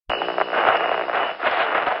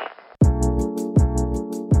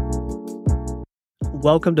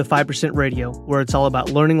Welcome to 5% Radio, where it's all about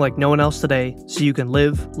learning like no one else today so you can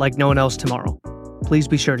live like no one else tomorrow. Please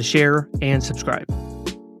be sure to share and subscribe.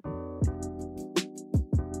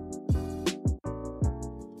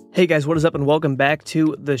 Hey guys, what is up and welcome back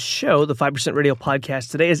to the show, the 5% Radio podcast.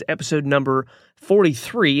 Today is episode number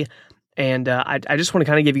 43, and I just want to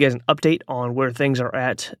kind of give you guys an update on where things are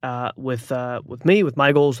at with me, with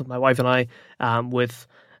my goals, with my wife and I, with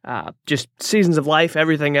just seasons of life,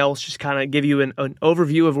 everything else, just kind of give you an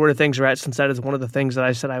overview of where things are at, since that is one of the things that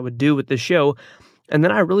I said I would do with this show. And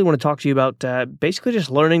then I really want to talk to you about basically just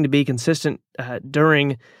learning to be consistent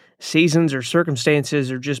during seasons or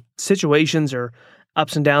circumstances or just situations or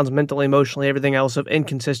ups and downs, mentally, emotionally, everything else of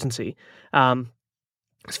inconsistency.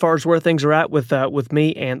 As far as where things are at with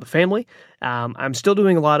me and the family, I'm still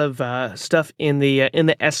doing a lot of stuff in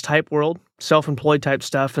the S-type world, self-employed type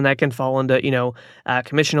stuff, and that can fall into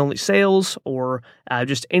commission-only sales or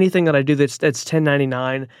just anything that I do that's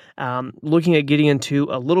 1099. Looking at getting into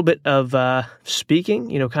a little bit of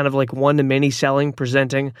speaking, kind of like one-to-many selling,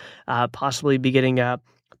 presenting, possibly be getting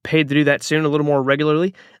paid to do that soon, a little more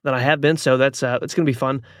regularly than I have been. So that's going to be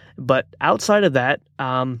fun. But outside of that,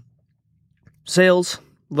 sales,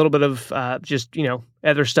 a little bit of just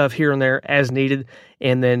other stuff here and there as needed,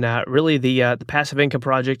 and then really the passive income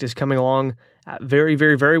project is coming along very,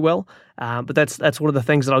 very, very well. But that's one of the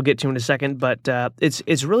things that I'll get to in a second. But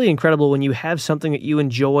it's really incredible when you have something that you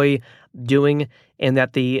enjoy doing, and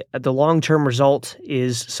that the long-term result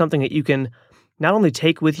is something that you can not only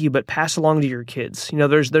take with you, but pass along to your kids.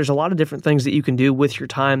 There's a lot of different things that you can do with your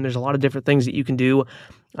time. There's a lot of different things that you can do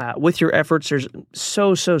with your efforts. There's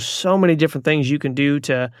so many different things you can do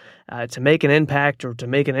to make an impact or to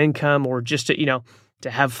make an income or just to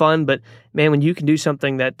have fun. But man, when you can do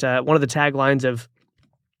something that one of the taglines of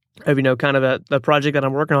kind of the project that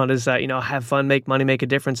I'm working on is have fun, make money, make a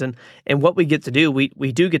difference. And what we get to do, we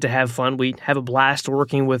do get to have fun. We have a blast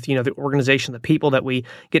working with the organization, the people that we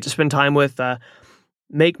get to spend time with,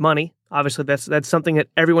 make money. Obviously, that's something that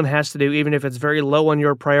everyone has to do, even if it's very low on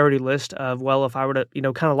your priority list of, well, if I were to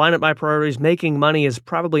kind of line up my priorities, making money is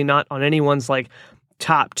probably not on anyone's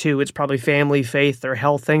top two. It's probably family, faith, or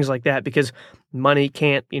health, things like that, because money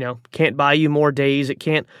can't buy you more days. It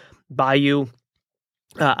can't buy you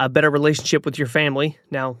a better relationship with your family.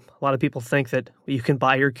 Now, a lot of people think that you can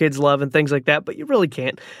buy your kids love and things like that, but you really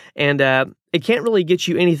can't. And it can't really get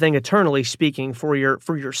you anything eternally speaking for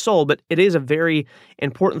your soul, but it is a very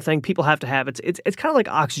important thing people have to have. It's kind of like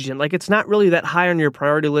oxygen. Like, it's not really that high on your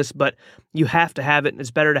priority list, but you have to have it, and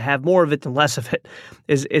it's better to have more of it than less of it,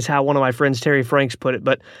 is how one of my friends, Terry Franks, put it.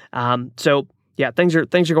 But so yeah, things are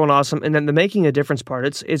going awesome. And then the making a difference part,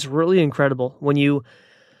 it's really incredible when you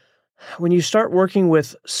start working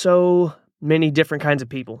with so many different kinds of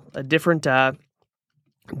people, different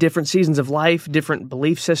seasons of life, different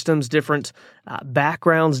belief systems, different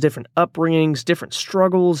backgrounds, different upbringings, different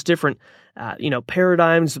struggles, different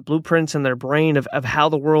paradigms, blueprints in their brain of how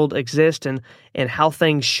the world exists and how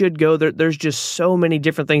things should go. There's just so many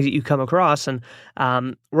different things that you come across, and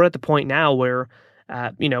we're at the point now where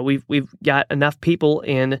we've got enough people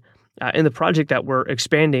in the project that we're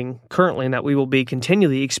expanding currently, and that we will be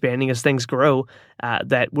continually expanding as things grow,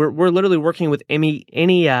 that we're literally working with any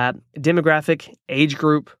demographic, age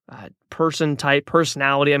group, person type,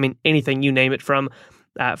 personality. I mean, anything, you name it, from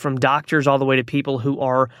doctors all the way to people who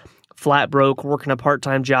are flat broke, working a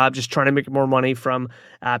part-time job, just trying to make more money, from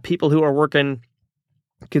people who are working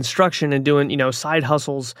construction and doing, side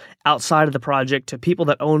hustles outside of the project, to people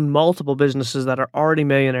that own multiple businesses that are already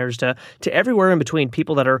millionaires, to everywhere in between,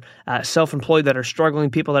 people that are self-employed that are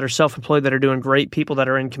struggling, people that are self-employed that are doing great, people that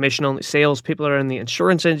are in commission-only sales, people that are in the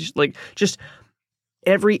insurance industry, just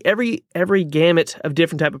every gamut of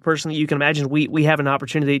different type of person that you can imagine, we have an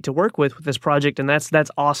opportunity to work with this project, and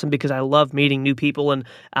that's awesome, because I love meeting new people, and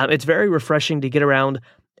it's very refreshing to get around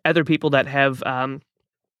other people that have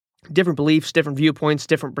different beliefs, different viewpoints,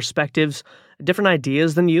 different perspectives, different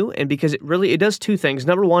ideas than you. And because it does two things.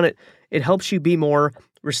 Number one, it helps you be more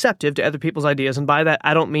receptive to other people's ideas. And by that,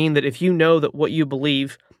 I don't mean that if you know that what you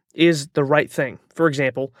believe is the right thing. For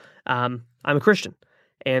example, I'm a Christian,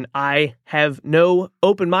 and I have no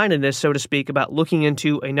open-mindedness, so to speak, about looking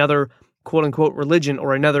into another quote-unquote religion,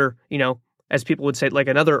 or another, as people would say, like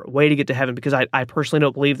another way to get to heaven, because I personally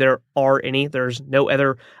don't believe there are any. There's no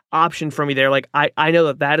other option for me there. Like, I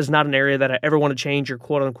know that is not an area that I ever want to change or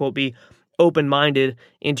quote-unquote be open-minded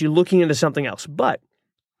into looking into something else. But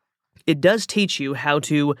it does teach you how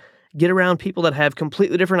to get around people that have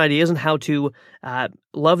completely different ideas, and how to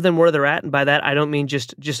love them where they're at. And by that, I don't mean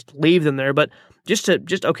just leave them there, but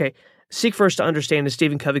okay, seek first to understand, as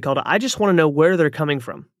Stephen Covey called it. I just want to know where they're coming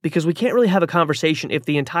from, because we can't really have a conversation if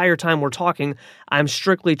the entire time we're talking, I'm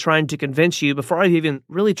strictly trying to convince you before I've even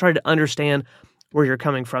really tried to understand where you're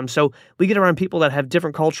coming from. So we get around people that have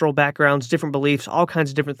different cultural backgrounds, different beliefs, all kinds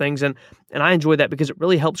of different things. And I enjoy that because it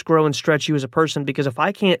really helps grow and stretch you as a person. Because if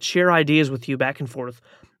I can't share ideas with you back and forth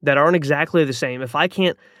that aren't exactly the same, if I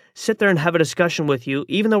can't sit there and have a discussion with you,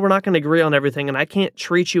 even though we're not going to agree on everything, and I can't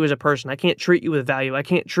treat you as a person, I can't treat you with value, I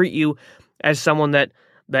can't treat you as someone that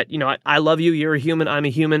I love you, you're a human, I'm a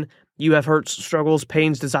human, you have hurts, struggles,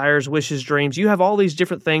 pains, desires, wishes, dreams, you have all these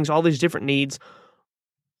different things, all these different needs,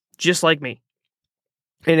 just like me.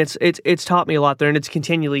 And it's taught me a lot there, and it's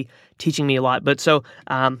continually teaching me a lot. But so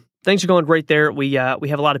things are going great there. We have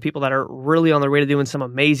a lot of people that are really on their way to doing some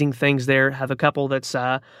amazing things there. Have a couple that's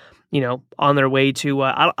on their way to.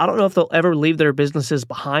 I don't know if they'll ever leave their businesses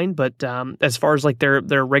behind, but as far as like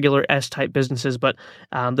their regular S type businesses, but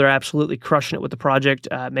they're absolutely crushing it with the project,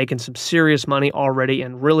 making some serious money already,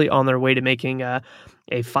 and really on their way to making a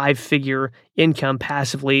 5-figure income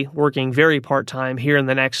passively, working very part time here in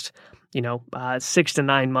the next 6 to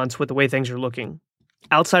 9 months with the way things are looking.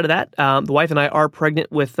 Outside of that, the wife and I are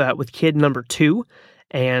pregnant with kid number 2,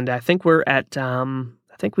 and I think we're at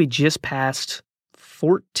we just passed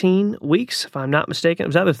 14 weeks, if I'm not mistaken. It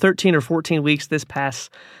was either 13 or 14 weeks this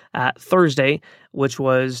past Thursday, which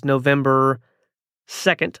was November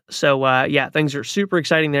 2nd. So things are super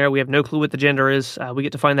exciting there. We have no clue what the gender is. We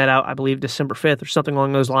get to find that out, I believe, December 5th or something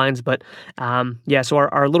along those lines. But so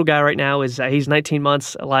our little guy right now is he's 19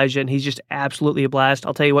 months, Elijah, and he's just absolutely a blast.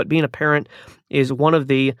 I'll tell you what, being a parent is one of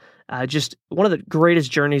the greatest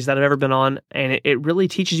journeys that I've ever been on, and it really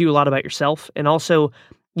teaches you a lot about yourself, and also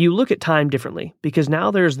you look at time differently, because now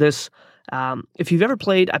there's this. If you've ever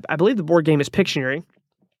played, I believe the board game is Pictionary,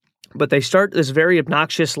 but they start this very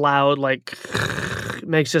obnoxious, loud, like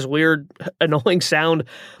makes this weird, annoying sound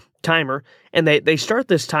timer, and they start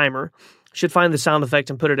this timer. Should find the sound effect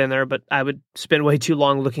and put it in there, but I would spend way too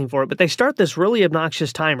long looking for it. But they start this really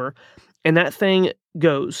obnoxious timer, and that thing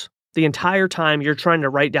goes the entire time you're trying to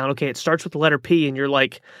write down, okay, it starts with the letter P, and you're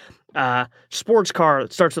like, sports car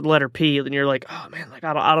that starts with the letter P, and you're like, oh man, like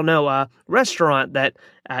I don't know, restaurant that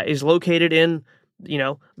is located in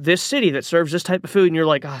this city that serves this type of food, and you're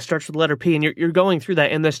like, starts with the letter P, and you're going through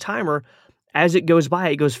that, and this timer, as it goes by,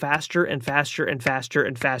 it goes faster and faster and faster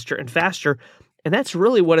and faster and faster, and that's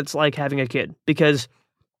really what it's like having a kid, because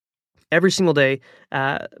every single day,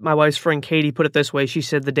 my wife's friend Katie put it this way. She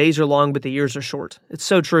said, the days are long, but the years are short. It's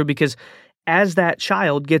so true, because as that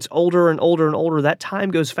child gets older and older and older, that time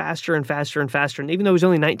goes faster and faster and faster. And even though it was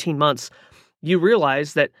only 19 months, you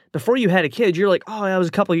realize that before you had a kid, you're like, oh, that was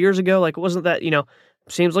a couple of years ago. Like, wasn't that,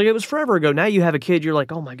 seems like it was forever ago. Now you have a kid, you're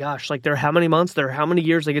like, oh my gosh, like there are how many months, there are how many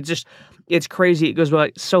years, like it's crazy. It goes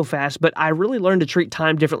by so fast, but I really learned to treat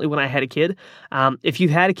time differently when I had a kid. If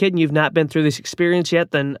you've had a kid and you've not been through this experience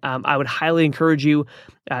yet, then I would highly encourage you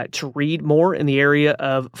to read more in the area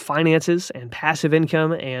of finances and passive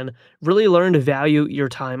income, and really learn to value your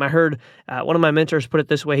time. I heard one of my mentors put it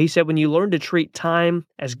this way. He said, when you learn to treat time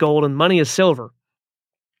as gold and money as silver,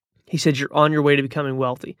 he said, you're on your way to becoming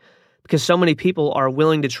wealthy. Because so many people are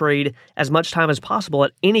willing to trade as much time as possible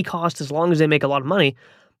at any cost as long as they make a lot of money.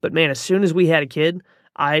 But man, as soon as we had a kid,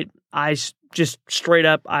 I just straight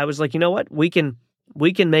up, I was like, you know what? We can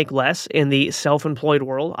make less in the self-employed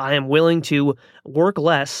world. I am willing to work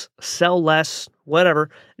less, sell less, whatever,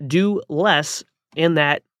 do less in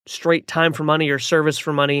that straight time for money or service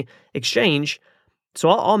for money exchange. So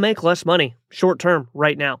I'll make less money short term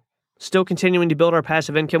right now. Still continuing to build our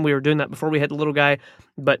passive income. We were doing that before we had the little guy,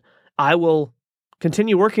 but I will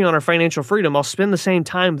continue working on our financial freedom. I'll spend the same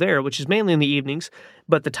time there, which is mainly in the evenings,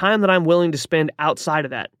 but the time that I'm willing to spend outside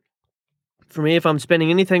of that, for me, if I'm spending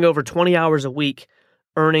anything over 20 hours a week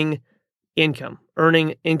earning income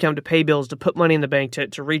to pay bills, to put money in the bank,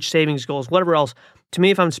 to reach savings goals, whatever else, to me,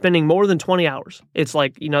 if I'm spending more than 20 hours, it's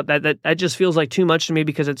like, that just feels like too much to me,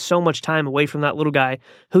 because it's so much time away from that little guy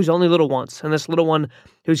who's only little once, and this little one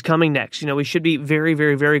who's coming next. We should be very,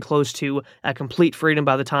 very, very close to a complete freedom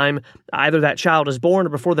by the time either that child is born or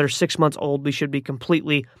before they're 6 months old. We should be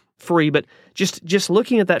completely free. But just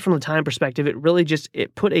looking at that from the time perspective, it really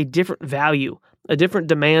it put a different value, a different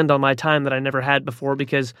demand on my time that I never had before,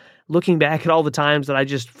 because looking back at all the times that I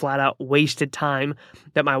just flat out wasted time,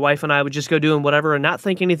 that my wife and I would just go doing whatever and not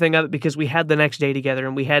think anything of it, because we had the next day together,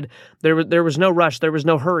 and there was no rush, there was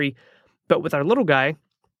no hurry. But with our little guy,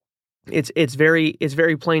 it's very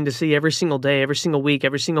plain to see every single day, every single week,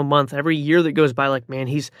 every single month, every year that goes by, like, man,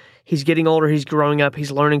 he's getting older, he's growing up,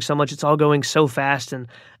 he's learning so much, it's all going so fast. And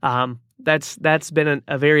that's been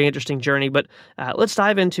a very interesting journey. But let's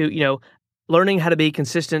dive into, learning how to be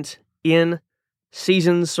consistent in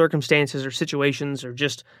seasons, circumstances, or situations, or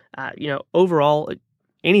just, overall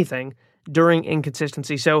anything during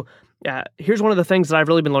inconsistency. So here's one of the things that I've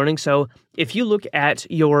really been learning. So if you look at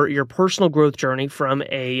your personal growth journey from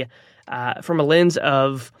a lens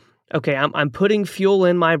of, okay, I'm putting fuel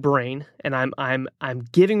in my brain, and I'm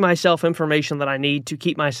giving myself information that I need to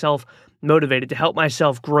keep myself motivated, to help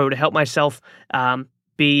myself grow, to help myself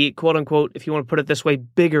be, quote unquote, if you want to put it this way,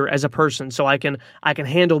 bigger as a person, so I can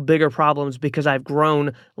handle bigger problems because I've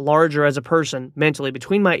grown larger as a person mentally.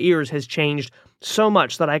 Between my ears has changed so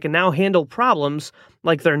much that I can now handle problems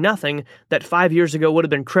like they're nothing that 5 years ago would have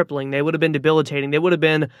been crippling. They would have been debilitating. They would have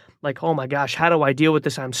been like, oh my gosh, how do I deal with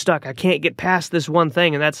this? I'm stuck. I can't get past this one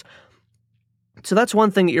thing. And that's one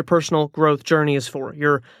thing that your personal growth journey is for.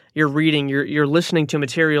 You're reading, you're listening to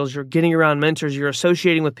materials, you're getting around mentors, you're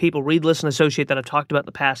associating with people, read, listen, associate, that I've talked about in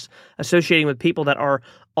the past, associating with people that are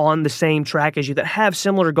on the same track as you, that have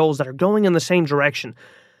similar goals, that are going in the same direction.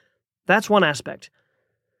 That's one aspect.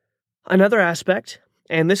 Another aspect,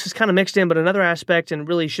 and this is kind of mixed in, but another aspect, and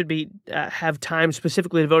really should be have time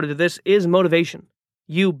specifically devoted to this, is motivation.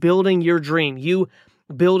 You building your dream, you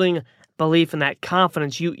building belief in that,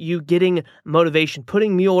 confidence, you getting motivation,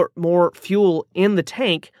 putting more fuel in the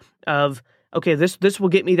tank of, okay, this will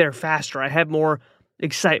get me there faster. I have more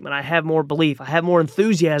excitement. I have more belief. I have more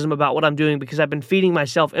enthusiasm about what I'm doing because I've been feeding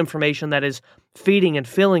myself information that is feeding and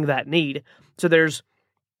filling that need. So there's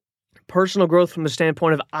personal growth from the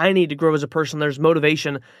standpoint of I need to grow as a person. There's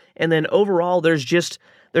motivation. And then overall, there's just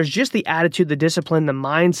the attitude, the discipline, the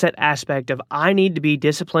mindset aspect of I need to be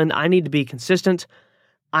disciplined. I need to be consistent.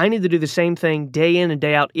 I need to do the same thing day in and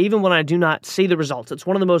day out, even when I do not see the results. It's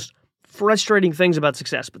one of the most frustrating things about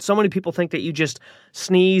success. But so many people think that you just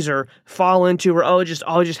sneeze or fall into, or it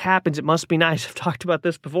just happens. It must be nice. I've talked about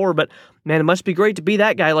this before, but man, it must be great to be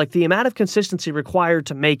that guy. Like the amount of consistency required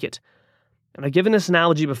to make it. And I've given this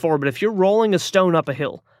analogy before, but if you're rolling a stone up a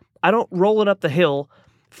hill, I don't roll it up the hill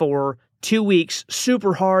for 2 weeks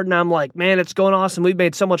super hard, and I'm like, man, it's going awesome. We've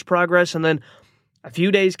made so much progress, and then a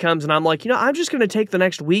few days comes and I'm like, I'm just going to take the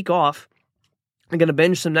next week off. I'm going to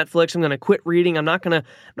binge some Netflix. I'm going to quit reading. I'm not going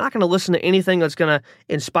to listen to anything that's going to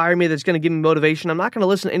inspire me, that's going to give me motivation. I'm not going to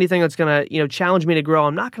listen to anything that's going to, challenge me to grow.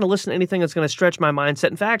 I'm not going to listen to anything that's going to stretch my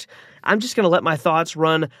mindset. In fact, I'm just going to let my thoughts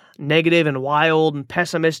run negative and wild and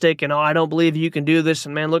pessimistic and, I don't believe you can do this.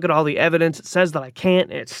 And man, look at all the evidence. It says that I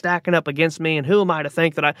can't, and it's stacking up against me. And who am I to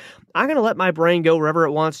think that I'm going to let my brain go wherever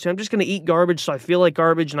it wants to. I'm just going to eat garbage so I feel like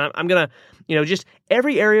garbage. And I'm going to, just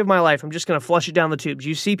every area of my life, I'm just going to flush it down the tubes.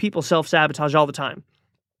 You see people self-sabotage all the time.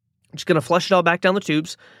 I'm just going to flush it all back down the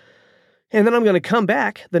tubes. And then I'm going to come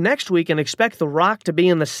back the next week and expect the rock to be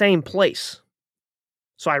in the same place.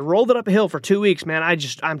 So I rolled it up a hill for 2 weeks, man.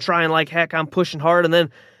 I'm trying like heck. I'm pushing hard. And then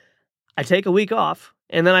I take a week off.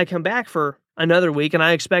 And then I come back for another week and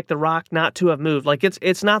I expect the rock not to have moved. Like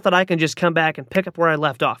it's not that I can just come back and pick up where I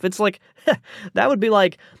left off. It's like, that would be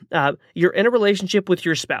like you're in a relationship with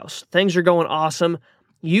your spouse. Things are going awesome.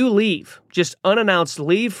 You leave, just unannounced,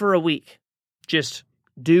 leave for a week. Just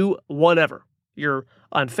do whatever. You're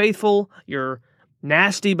unfaithful. You're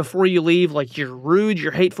nasty before you leave. Like you're rude.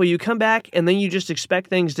 You're hateful. You come back and then you just expect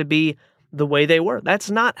things to be the way they were.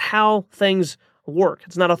 That's not how things work.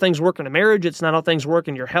 It's not how things work in a marriage. It's not how things work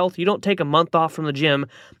in your health. You don't take a month off from the gym,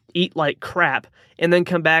 eat like crap, and then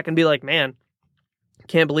come back and be like, man,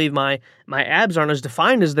 can't believe my abs aren't as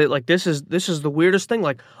defined as they. Like this is the weirdest thing.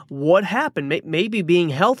 Like what happened? Maybe being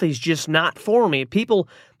healthy is just not for me. People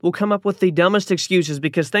will come up with the dumbest excuses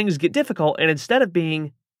because things get difficult, and instead of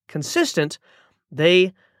being consistent,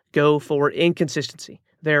 they go for inconsistency.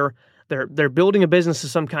 They're building a business of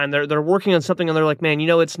some kind. They're working on something, and they're like, man,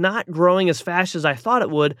 it's not growing as fast as I thought it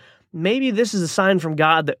would. Maybe this is a sign from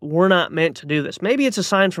God that we're not meant to do this. Maybe it's a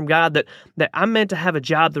sign from God that I'm meant to have a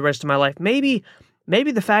job the rest of my life. Maybe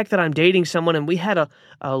the fact that I'm dating someone and we had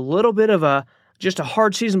a little bit of just a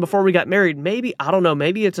hard season before we got married. Maybe, I don't know,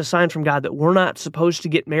 maybe it's a sign from God that we're not supposed to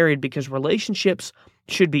get married because relationships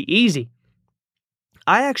should be easy.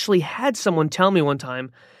 I actually had someone tell me one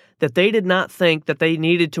time that they did not think that they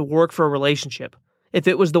needed to work for a relationship. If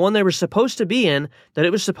it was the one they were supposed to be in, that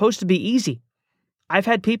it was supposed to be easy. I've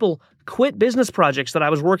had people quit business projects that I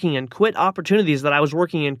was working in, quit opportunities that I was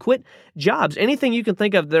working in, quit jobs, anything you can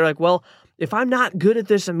think of. They're like, well, if I'm not good at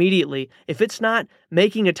this immediately, if it's not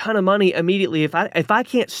making a ton of money immediately, if I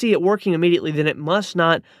can't see it working immediately, then it must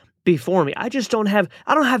not be for me. I don't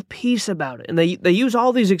have peace about it. And they use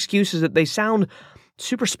all these excuses that they sound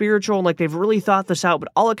super spiritual and like they've really thought this out, but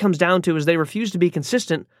all it comes down to is they refuse to be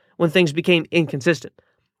consistent when things became inconsistent.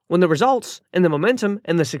 when the results and the momentum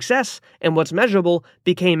and the success and what's measurable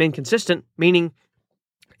became inconsistent, meaning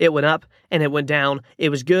it went up and it went down, it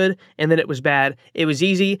was good and then it was bad, it was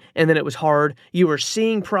easy and then it was hard, you were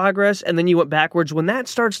seeing progress and then you went backwards. When that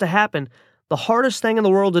starts to happen, the hardest thing in the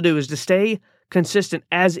world to do is to stay consistent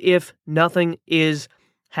as if nothing is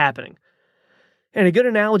happening. And a good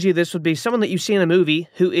analogy of this would be someone that you see in a movie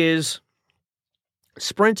who is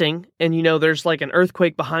sprinting and there's like an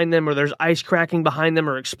earthquake behind them, or there's ice cracking behind them,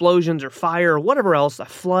 or explosions or fire or whatever else, a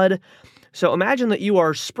flood. So imagine that you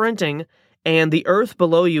are sprinting and the earth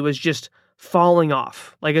below you is just falling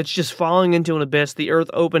off. Like it's just falling into an abyss. The earth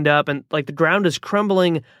opened up and like the ground is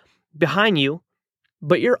crumbling behind you,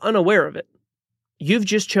 but you're unaware of it. You've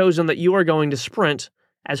just chosen that you are going to sprint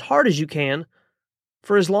as hard as you can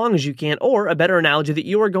for as long as you can, or a better analogy, that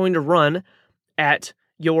you are going to run at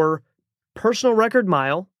your personal record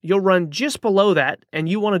mile. You'll run just below that, and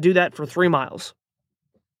you want to do that for 3 miles.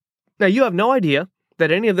 Now, you have no idea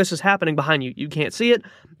that any of this is happening behind you. You can't see it.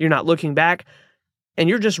 You're not looking back, and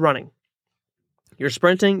you're just running. You're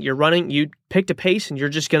sprinting, you're running, you picked a pace, and you're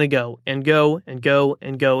just going to go and go and go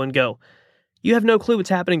and go and go. You have no clue what's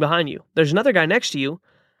happening behind you. There's another guy next to you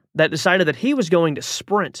that decided that he was going to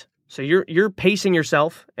sprint. So you're pacing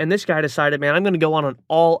yourself, and this guy decided, man, I'm going to go on an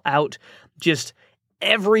all-out, just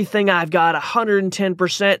everything I've got,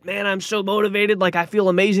 110%. Man, I'm so motivated, like I feel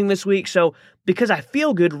amazing this week. So because I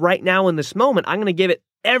feel good right now in this moment, I'm going to give it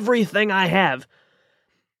everything I have.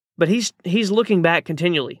 But he's looking back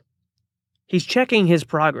continually. He's checking his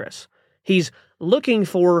progress. He's looking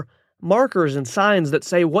for markers and signs that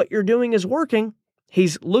say what you're doing is working.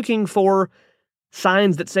 He's looking for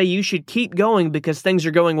signs that say you should keep going because things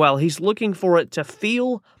are going well. He's looking for it to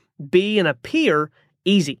feel, be, and appear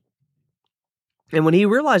easy. And when he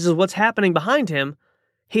realizes what's happening behind him,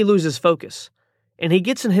 he loses focus. And he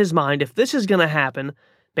gets in his mind, if this is going to happen,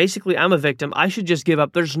 basically I'm a victim, I should just give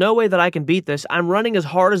up. There's no way that I can beat this. I'm running as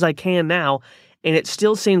hard as I can now, and it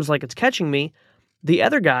still seems like it's catching me. The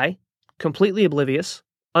other guy, completely oblivious,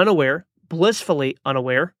 unaware, blissfully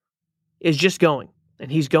unaware, is just going.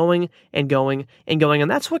 And he's going and going and going. And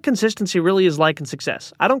that's what consistency really is like in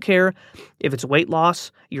success. I don't care if it's weight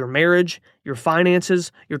loss, your marriage, your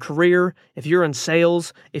finances, your career, if you're in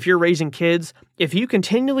sales, if you're raising kids. If you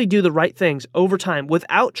continually do the right things over time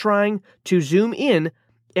without trying to zoom in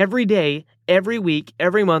every day, every week,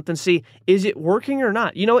 every month and see, is it working or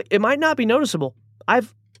not? It might not be noticeable.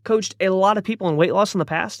 I've coached a lot of people in weight loss in the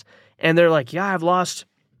past, and they're like, yeah, I lost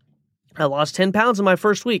 10 pounds in my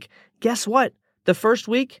first week. Guess what? The first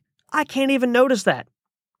week, I can't even notice that.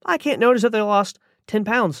 I can't notice that they lost 10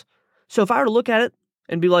 pounds. So if I were to look at it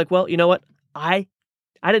and be like, well, you know what? I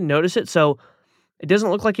didn't notice it, so it doesn't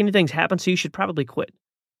look like anything's happened, so you should probably quit.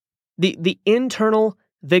 The internal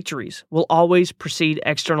victories will always precede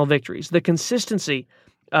external victories. The consistency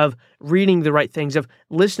of reading the right things, of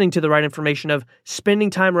listening to the right information, of spending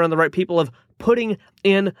time around the right people, of putting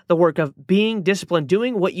in the work, of being disciplined,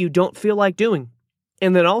 doing what you don't feel like doing.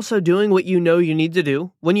 And then also doing what you know you need to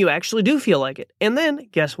do when you actually do feel like it. And then,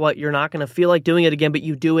 guess what? You're not going to feel like doing it again, but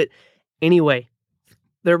you do it anyway.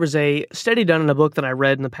 There was a study done in a book that I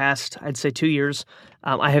read in the past, I'd say 2 years.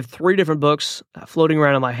 I have 3 different books floating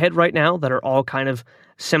around in my head right now that are all kind of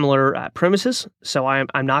similar premises. So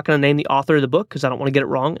I'm not going to name the author of the book because I don't want to get it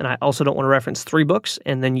wrong. And I also don't want to reference 3 books.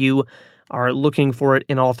 And then you are looking for it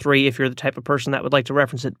in all 3 if you're the type of person that would like to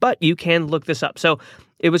reference it. But you can look this up. So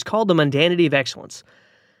it was called The Mundanity of Excellence.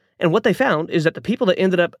 And what they found is that the people that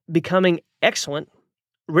ended up becoming excellent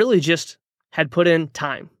really just had put in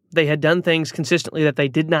time. They had done things consistently that they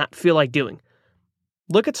did not feel like doing.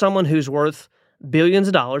 Look at someone who's worth billions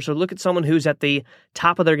of dollars, or look at someone who's at the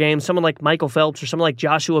top of their game, someone like Michael Phelps, or someone like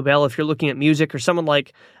Joshua Bell if you're looking at music, or someone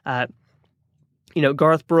like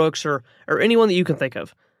Garth Brooks, or anyone that you can think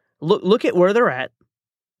of. Look at where they're at.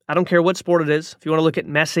 I don't care what sport it is. If you want to look at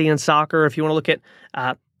Messi in soccer, if you want to look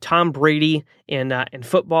at Tom Brady in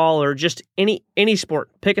football, or just any sport.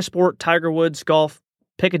 Pick a sport, Tiger Woods, golf,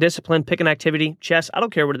 pick a discipline, pick an activity, chess, I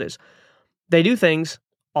don't care what it is. They do things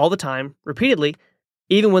all the time, repeatedly,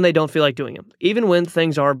 even when they don't feel like doing them, even when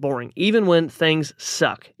things are boring, even when things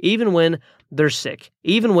suck, even when they're sick,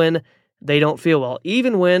 even when they don't feel well,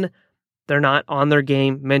 even when they're not on their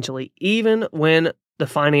game mentally, even when the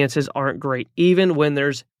finances aren't great, even when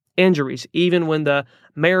there's injuries, even when the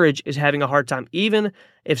marriage is having a hard time, even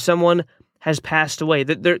if someone has passed away,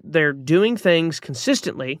 that they're doing things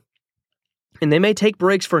consistently, and they may take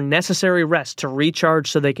breaks for necessary rest to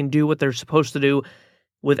recharge so they can do what they're supposed to do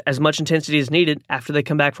with as much intensity as needed after they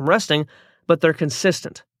come back from resting, but they're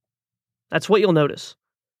consistent. That's what you'll notice.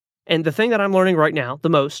 And the thing that I'm learning right now the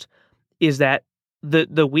most is that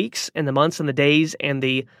the weeks and the months and the days and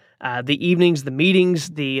the evenings, the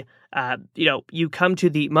meetings, you come to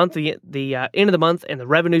the month, the end of the month, and the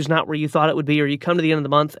revenue's not where you thought it would be, or you come to the end of the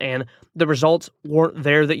month and the results weren't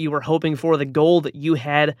there that you were hoping for, the goal that you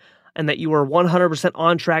had and that you were 100%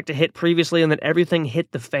 on track to hit previously, and then everything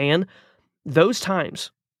hit the fan. Those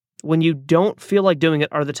times when you don't feel like doing it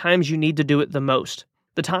are the times you need to do it the most.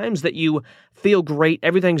 The times that you feel great,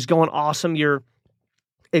 everything's going awesome, you're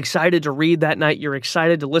excited to read that night, you're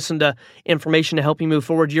excited to listen to information to help you move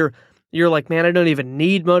forward, you're like, man, I don't even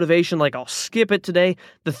need motivation, like I'll skip it today.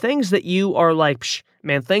 The things that you are like,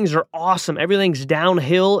 man, things are awesome, everything's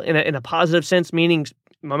downhill in a positive sense, meaning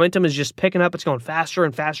momentum is just picking up, it's going faster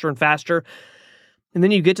and faster and faster. And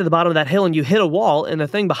then you get to the bottom of that hill and you hit a wall, and the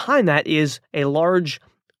thing behind that is a large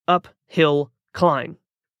uphill climb.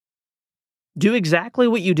 Do exactly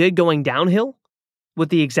what you did going downhill with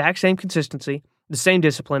the exact same consistency, the same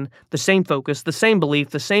discipline, the same focus, the same belief,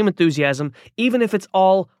 the same enthusiasm, even if it's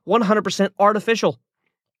all 100% artificial,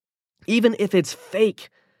 even if it's fake,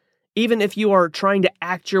 even if you are trying to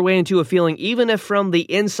act your way into a feeling, even if from the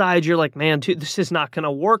inside you're like, man, dude, this is not going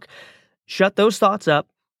to work. Shut those thoughts up.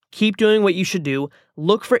 Keep doing what you should do.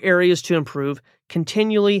 Look for areas to improve.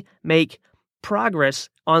 Continually make progress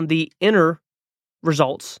on the inner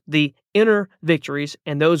results, the inner victories,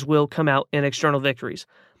 and those will come out in external victories.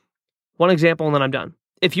 One example, and then I'm done.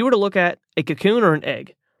 If you were to look at a cocoon or an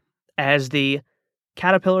egg as the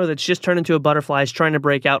caterpillar that's just turned into a butterfly is trying to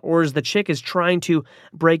break out, or as the chick is trying to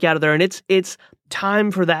break out of there, and it's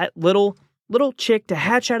time for that little chick to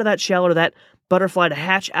hatch out of that shell, or that butterfly to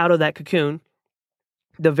hatch out of that cocoon,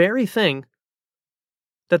 the very thing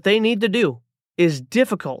that they need to do is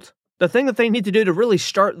difficult. The thing that they need to do to really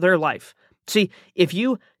start their life. See, if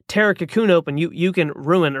you tear a cocoon open, you can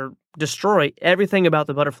ruin or destroy everything about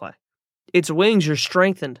the butterfly. Its wings are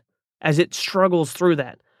strengthened as it struggles through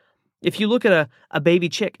that. If you look at a baby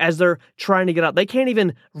chick as they're trying to get out, they can't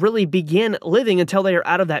even really begin living until they are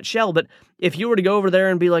out of that shell. But if you were to go over there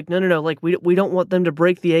and be like, no, like we don't want them to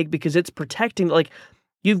break the egg because it's protecting, like,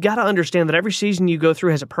 you've got to understand that every season you go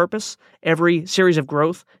through has a purpose. Every series of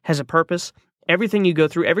growth has a purpose. Everything you go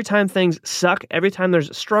through, every time things suck, every time there's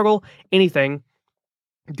a struggle, anything,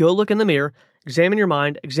 go look in the mirror, examine your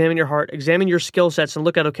mind, examine your heart, examine your skill sets, and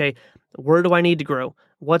look at, okay, where do I need to grow?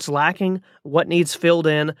 What's lacking? What needs filled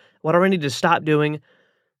in? What do I need to stop doing?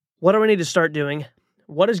 What do I need to start doing?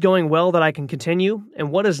 What is going well that I can continue?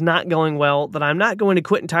 And what is not going well that I'm not going to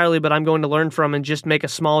quit entirely, but I'm going to learn from and just make a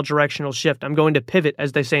small directional shift? I'm going to pivot,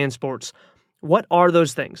 as they say in sports. What are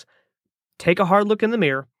those things? Take a hard look in the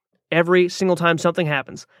mirror every single time something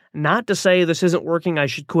happens. Not to say this isn't working, I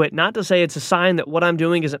should quit. Not to say it's a sign that what I'm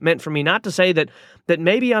doing isn't meant for me. Not to say that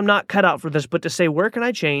maybe I'm not cut out for this, but to say, where can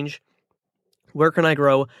I change? Where can I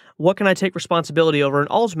grow? What can I take responsibility over? And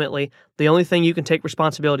ultimately, the only thing you can take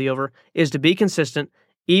responsibility over is to be consistent,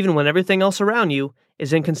 even when everything else around you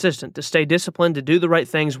is inconsistent, to stay disciplined, to do the right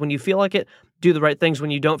things when you feel like it, do the right things when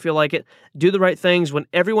you don't feel like it, do the right things when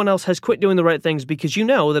everyone else has quit doing the right things, because you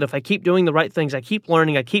know that if I keep doing the right things, I keep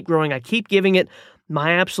learning, I keep growing, I keep giving it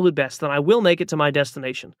my absolute best, then I will make it to my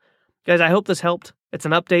destination. Guys, I hope this helped. It's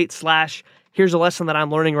an update / here's a lesson that I'm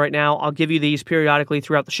learning right now. I'll give you these periodically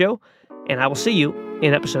throughout the show, and I will see you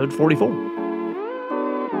in episode 44.